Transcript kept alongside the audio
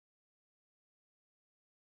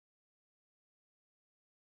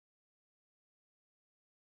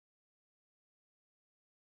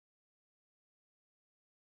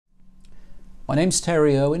My name's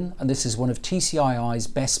Terry Irwin and this is one of TCii's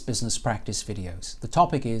Best Business Practice videos. The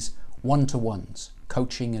topic is one-to-ones,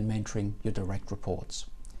 coaching and mentoring your direct reports.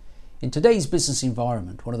 In today's business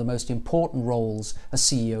environment, one of the most important roles a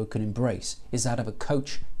CEO can embrace is that of a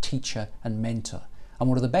coach, teacher and mentor. And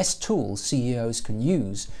one of the best tools CEOs can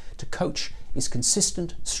use to coach is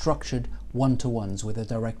consistent, structured one-to-ones with their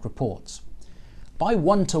direct reports. By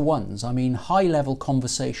one-to-ones, I mean high-level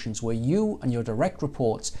conversations where you and your direct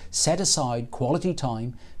reports set aside quality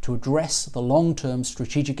time to address the long-term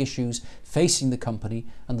strategic issues facing the company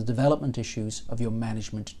and the development issues of your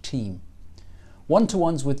management team.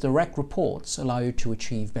 One-to-ones with direct reports allow you to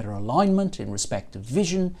achieve better alignment in respect of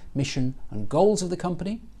vision, mission and goals of the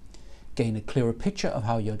company, gain a clearer picture of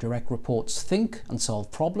how your direct reports think and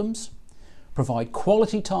solve problems, provide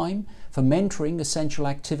quality time for mentoring essential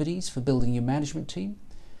activities for building your management team,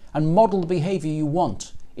 and model the behaviour you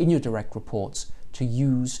want in your direct reports to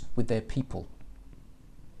use with their people.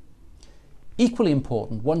 Equally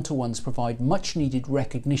important, one-to-ones provide much needed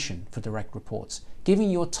recognition for direct reports. Giving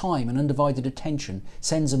your time and undivided attention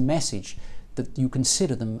sends a message that you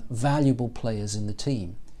consider them valuable players in the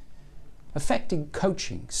team. Effective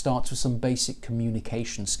coaching starts with some basic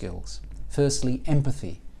communication skills. Firstly,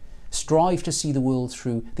 empathy. Strive to see the world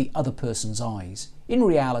through the other person's eyes. In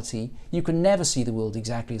reality, you can never see the world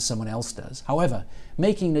exactly as someone else does. However,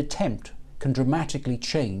 making an attempt can dramatically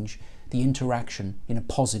change the interaction in a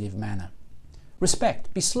positive manner.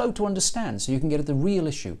 Respect. Be slow to understand so you can get at the real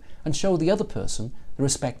issue and show the other person the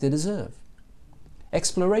respect they deserve.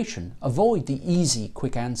 Exploration. Avoid the easy,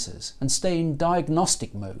 quick answers and stay in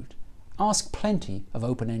diagnostic mode. Ask plenty of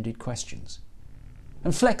open-ended questions.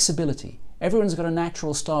 And flexibility. Everyone's got a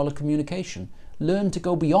natural style of communication. Learn to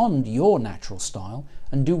go beyond your natural style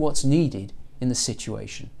and do what's needed in the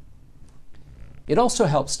situation. It also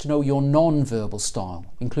helps to know your non-verbal style,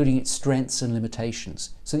 including its strengths and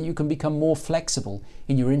limitations, so that you can become more flexible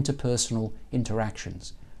in your interpersonal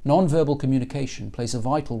interactions. Non-verbal communication plays a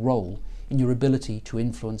vital role in your ability to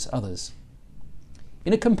influence others.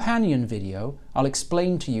 In a companion video, I'll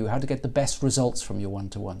explain to you how to get the best results from your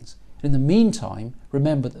one-to-ones. In the meantime,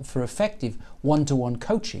 remember that for effective one-to-one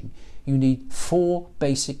coaching, you need 4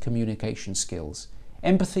 basic communication skills: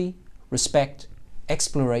 empathy, respect,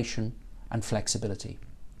 exploration, and flexibility.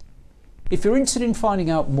 If you're interested in finding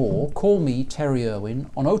out more, call me, Terry Irwin,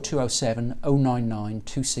 on 0207 099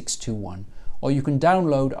 2621, or you can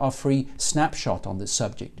download our free snapshot on this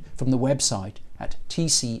subject from the website at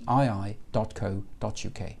tcii.co.uk.